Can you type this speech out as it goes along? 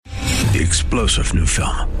The explosive new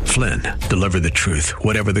film, Flynn, deliver the truth,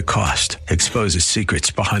 whatever the cost, exposes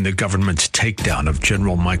secrets behind the government's takedown of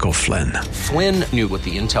General Michael Flynn. Flynn knew what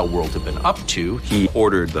the intel world had been up to. He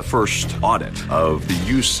ordered the first audit of the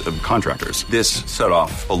use of contractors. This set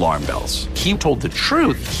off alarm bells. He told the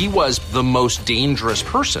truth. He was the most dangerous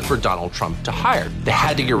person for Donald Trump to hire. They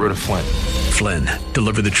had to get rid of Flynn. Flynn,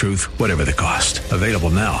 deliver the truth, whatever the cost. Available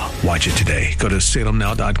now. Watch it today. Go to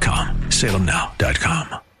salemnow.com.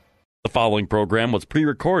 salemnow.com. The following program was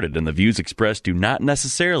pre-recorded, and the views expressed do not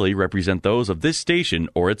necessarily represent those of this station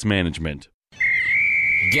or its management.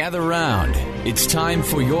 Gather round. It's time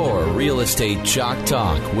for your Real Estate Chalk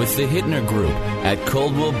Talk with the Hittner Group at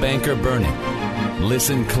Coldwell Banker Burnett.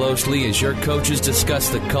 Listen closely as your coaches discuss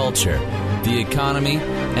the culture, the economy,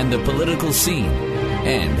 and the political scene,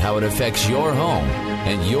 and how it affects your home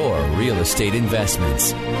and your real estate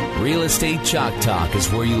investments. Real Estate Chalk Talk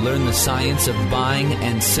is where you learn the science of buying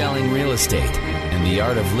and selling real estate and the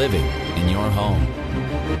art of living in your home.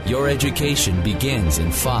 Your education begins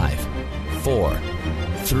in 5, 4,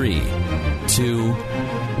 3, 2,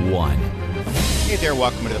 1. Hey there,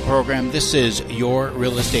 welcome to the program. This is your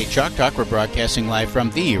Real Estate Chalk Talk. We're broadcasting live from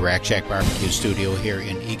the Rack Shack Barbecue Studio here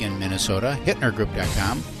in Eagan, Minnesota.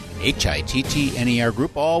 HittnerGroup.com, HITTNER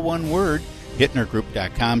Group, all one word.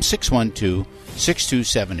 HittnerGroup.com,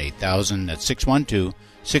 612-627-8000. That's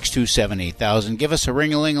 612-627-8000. Give us a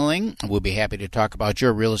ring-a-ling-a-ling. We'll be happy to talk about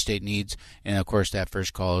your real estate needs. And, of course, that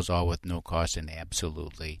first call is all with no cost and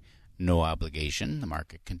absolutely no obligation. The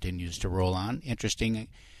market continues to roll on. Interesting.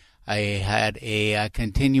 I had a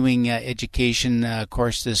continuing education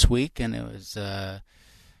course this week, and it was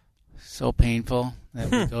so painful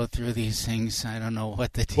that we go through these things. I don't know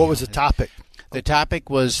what the deal What was the topic? The topic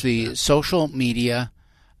was the social media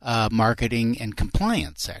marketing and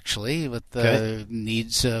compliance, actually, with the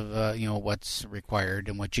needs of what's required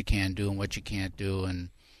and what you can do and what you can't do, and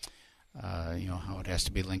how it has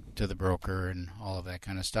to be linked to the broker and all of that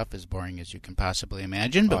kind of stuff. As boring as you can possibly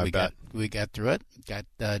imagine, but we got through it. Got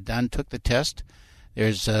done. Took the test.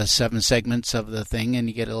 There's 7 segments of the thing, and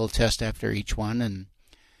you get a little test after each one, and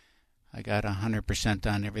I got 100%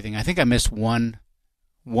 on everything. I think I missed one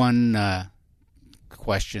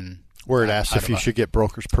question where it asks if you should get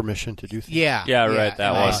broker's permission to do things. Yeah, right.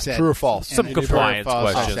 That one. Said, true or false? Some compliance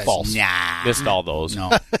questions. False. Nah, missed all those. No,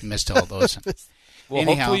 missed all those. Well,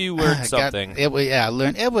 anyhow, hopefully you learned something.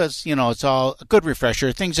 Learned. It was, it's all a good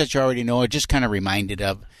refresher. Things that you already know, just kind of reminded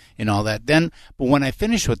of, and all that. But when I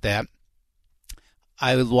finished with that,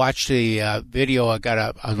 I watched a video. I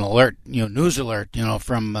got an alert, news alert,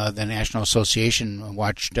 from the National Association. I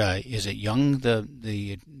watched, is it Young,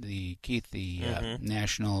 the Keith, the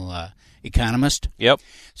national economist? Yep.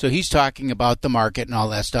 So he's talking about the market and all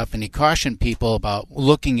that stuff, and he cautioned people about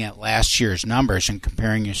looking at last year's numbers and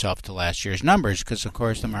comparing yourself to last year's numbers, because of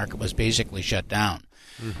course the market was basically shut down.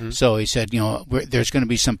 Mm-hmm. So he said, there's going to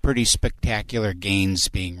be some pretty spectacular gains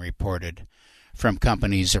being reported from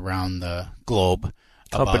companies around the globe.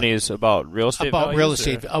 Companies about real estate about values, real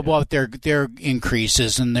estate, about their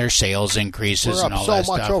increases and their sales increases and all that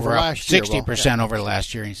stuff. We're up 60% over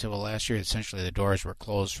last year. And he said, well, last year essentially the doors were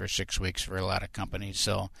closed for 6 weeks for a lot of companies.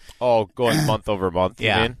 So, going month over month.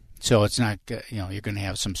 Yeah. You mean? So it's not, you're going to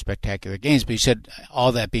have some spectacular gains. But he said,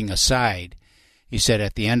 all that being aside, he said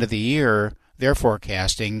at the end of the year, their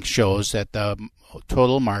forecasting shows that the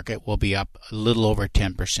total market will be up a little over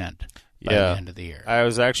 10% by the end of the year. I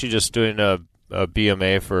was actually just doing a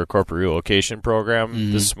BMA for a corporate relocation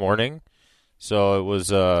program this morning. So it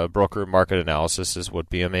was broker market analysis is what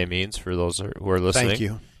BMA means for those who are listening. Thank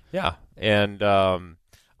you. Yeah. And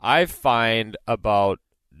I find about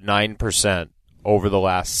 9% over the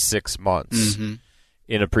last 6 months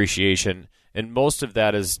in appreciation. And most of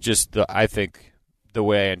that is just, I think, the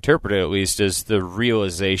way I interpret it at least, is the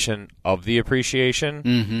realization of the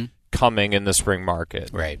appreciation coming in the spring market.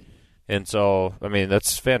 Right. And so, I mean,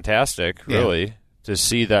 that's fantastic, really, to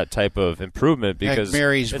see that type of improvement, because that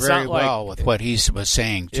marries very well with what he was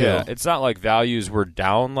saying, too. Yeah, it's not like values were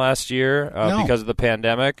down last year because of the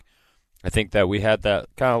pandemic. I think that we had that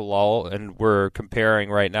kind of lull, and we're comparing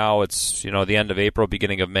right now. It's, the end of April,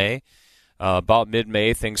 beginning of May. About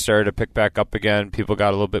mid-May, things started to pick back up again. People got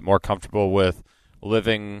a little bit more comfortable with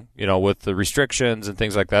living, with the restrictions and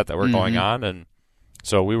things like that were going on, and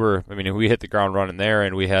so we hit the ground running there,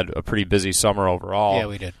 and we had a pretty busy summer overall. Yeah,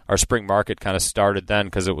 we did. Our spring market kind of started then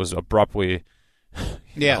because it was abruptly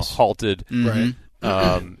halted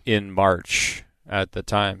in March at the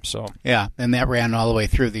time. So yeah, and that ran all the way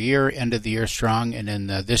through the year, end of the year strong, and then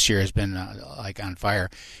this year has been like on fire.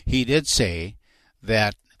 He did say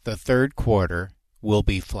that the third quarter will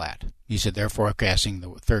be flat. He said they're forecasting the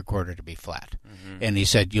third quarter to be flat. And he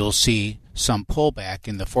said you'll see some pullback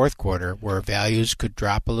in the fourth quarter where values could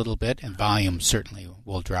drop a little bit and volume certainly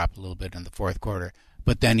will drop a little bit in the fourth quarter.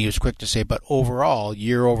 But then he was quick to say, but overall,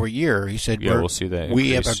 year over year, he said, we'll see that increase.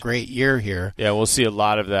 We have a great year here. Yeah, we'll see a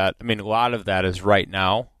lot of that. I mean, a lot of that is right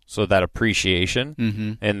now. So that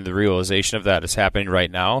appreciation and the realization of that is happening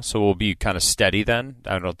right now. So we'll be kind of steady then.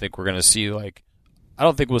 I don't think we're going to see I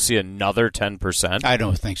don't think we'll see another 10%. I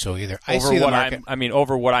don't think so either.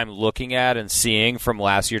 Over what I'm looking at and seeing from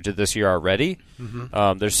last year to this year already,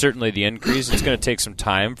 there's certainly the increase. It's going to take some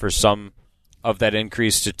time for some of that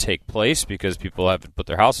increase to take place because people haven't put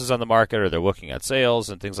their houses on the market or they're looking at sales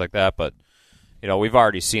and things like that. But we've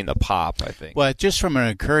already seen the pop, I think. Well, just from an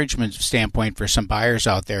encouragement standpoint for some buyers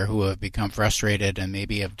out there who have become frustrated and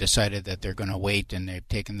maybe have decided that they're going to wait and they've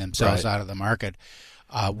taken themselves out of the market,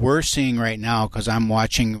 we're seeing right now, because I'm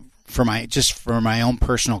watching for my own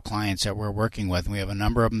personal clients that we're working with, and we have a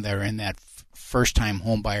number of them that are in that first-time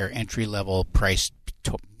home buyer entry-level price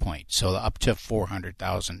point, so up to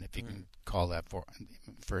 $400,000, if you can call that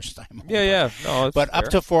first-time home buyer. But up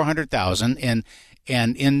to $400,000,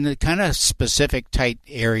 and in the kind of specific tight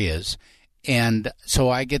areas. And so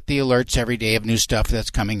I get the alerts every day of new stuff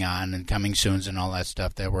that's coming on and coming soon and all that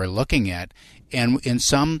stuff that we're looking at. And in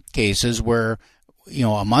some cases where,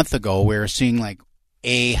 a month ago we were seeing like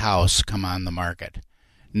a house come on the market.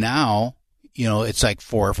 Now, it's like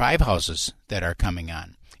 4 or 5 houses that are coming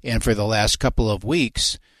on. And for the last couple of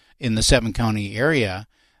weeks in the 7-county area,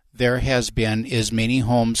 there has been as many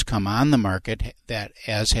homes come on the market that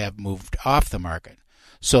as have moved off the market.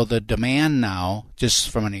 So the demand now, just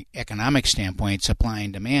from an economic standpoint, supply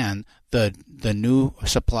and demand, the new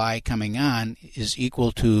supply coming on is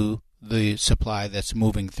equal to the supply that's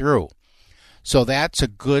moving through. So that's a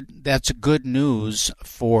good news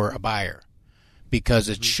for a buyer because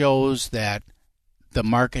it shows that the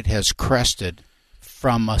market has crested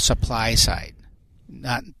from a supply side.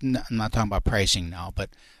 I'm not talking about pricing now,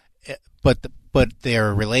 but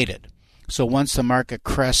they're related. So once the market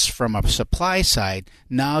crests from a supply side,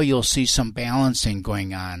 now you'll see some balancing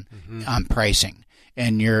going on on pricing.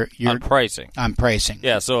 And you're on pricing. On pricing.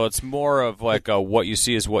 Yeah, so it's more of like a what you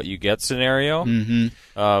see is what you get scenario,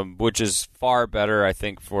 which is far better, I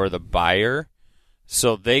think, for the buyer,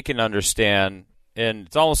 so they can understand. And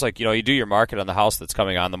it's almost like you do your market on the house that's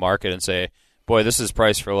coming on the market and say, boy, this is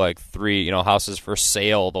priced for like 3, houses for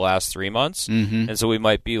sale the last 3 months. And so we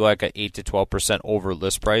might be like an 8 to 12% over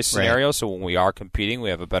list price scenario. Right. So when we are competing, we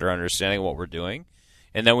have a better understanding of what we're doing.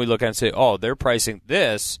 And then we look at it and say, oh, they're pricing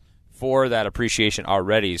this for that appreciation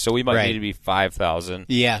already. So we might need to be 5,000,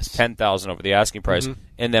 10,000 over the asking price.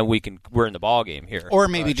 And then we're in the ball game here. Or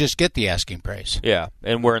maybe just get the asking price. Yeah,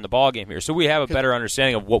 and we're in the ball game here. So we have a better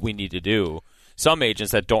understanding of what we need to do. Some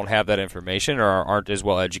agents that don't have that information or aren't as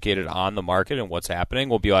well educated on the market and what's happening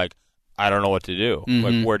will be like, I don't know what to do.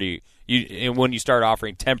 Like, where do you and when you start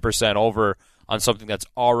offering 10% over on something that's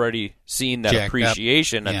already seen that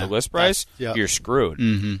appreciation at the list price, you're screwed.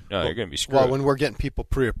 No, you're going to be screwed. Well, when we're getting people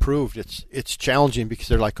pre-approved, it's challenging because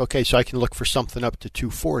they're like, okay, so I can look for something up to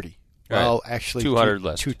 240. Right. Well, actually, 200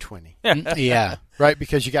 list. 220. Yeah. Right,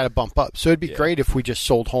 because you got to bump up. So it'd be great if we just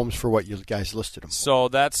sold homes for what you guys listed them for. So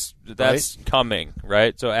that's coming,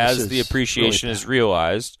 right? So as the appreciation is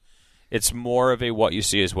realized, it's more of a what you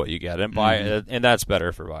see is what you get, and and that's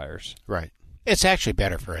better for buyers. Right. It's actually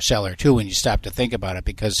better for a seller too when you stop to think about it,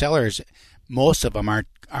 because sellers, most of them aren't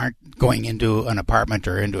going into an apartment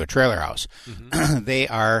or into a trailer house. They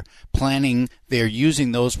are planning. They're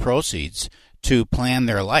using those proceeds to plan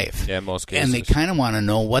their life. Yeah, in most cases. And they kind of want to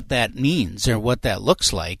know what that means or what that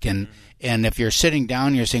looks like. And if you're sitting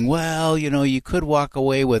down, you're saying, well, you could walk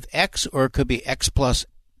away with X, or it could be X plus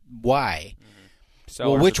Y.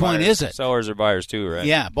 Well, which one is it? Sellers are buyers too, right?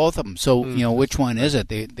 Yeah, both of them. So, which one is it?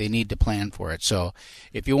 They need to plan for it. So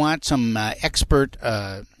if you want some expert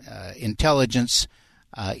intelligence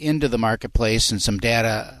into the marketplace and some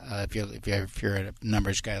data, if you're a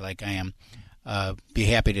numbers guy like I am, be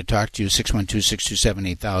happy to talk to you,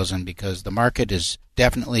 612-627-8000, because the market is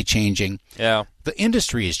definitely changing. Yeah. The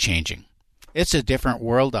industry is changing. It's a different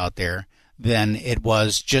world out there than it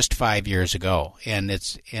was just 5 years ago, and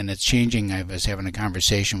it's changing. I was having a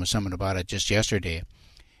conversation with someone about it just yesterday,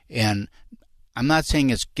 and I'm not saying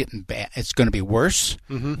it's getting bad. It's going to be worse,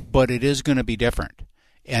 but it is going to be different.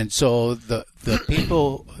 And so the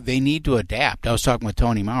people, they need to adapt. I was talking with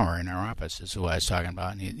Tony Maurer in our office. This is who I was talking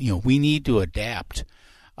about. And, we need to adapt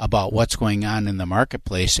about what's going on in the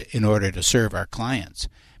marketplace in order to serve our clients,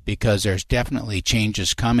 because there's definitely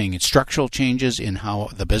changes coming, structural changes in how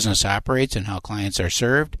the business operates and how clients are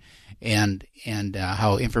served, and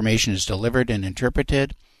how information is delivered and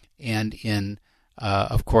interpreted, and in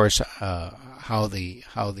of course how the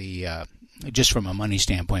just from a money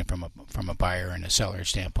standpoint, from a buyer and a seller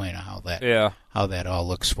standpoint, how that all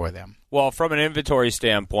looks for them. Well, from an inventory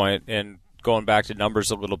standpoint, and going back to numbers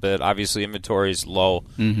a little bit, obviously inventory is low.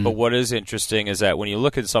 Mm-hmm. But what is interesting is that when you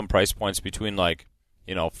look at some price points between $450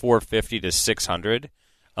 to $600,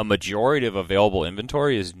 a majority of available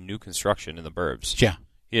inventory is new construction in the burbs. Yeah.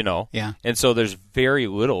 Yeah. And so there's very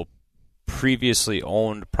little previously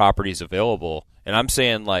owned properties available, and I'm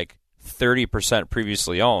saying 30%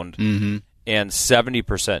 previously owned. Mm-hmm. And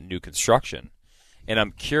 70% new construction. And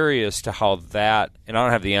I'm curious to how that, and I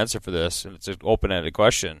don't have the answer for this, and it's an open-ended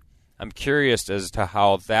question. I'm curious as to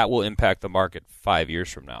how that will impact the market 5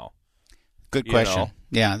 years from now. Good question.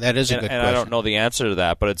 Yeah, that is a good question. And I don't know the answer to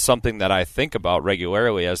that, but it's something that I think about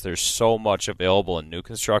regularly as there's so much available in new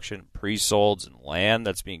construction, pre-solds, and land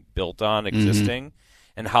that's being built on existing,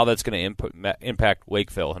 mm-hmm. and how that's going to impact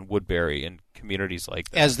Wakeville and Woodbury and communities like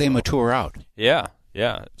that. As they mature out. Yeah.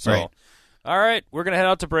 So. Right. All right, we're going to head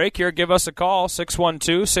out to break here. Give us a call,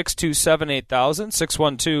 612-627-8000,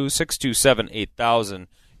 612-627-8000.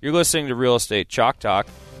 You're listening to Real Estate Chalk Talk.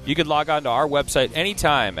 You can log on to our website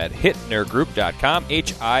anytime at hittnergroup.com,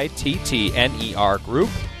 HITTNER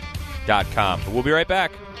group.com. We'll be right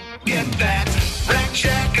back. Get that Rack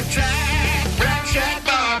Shack attack.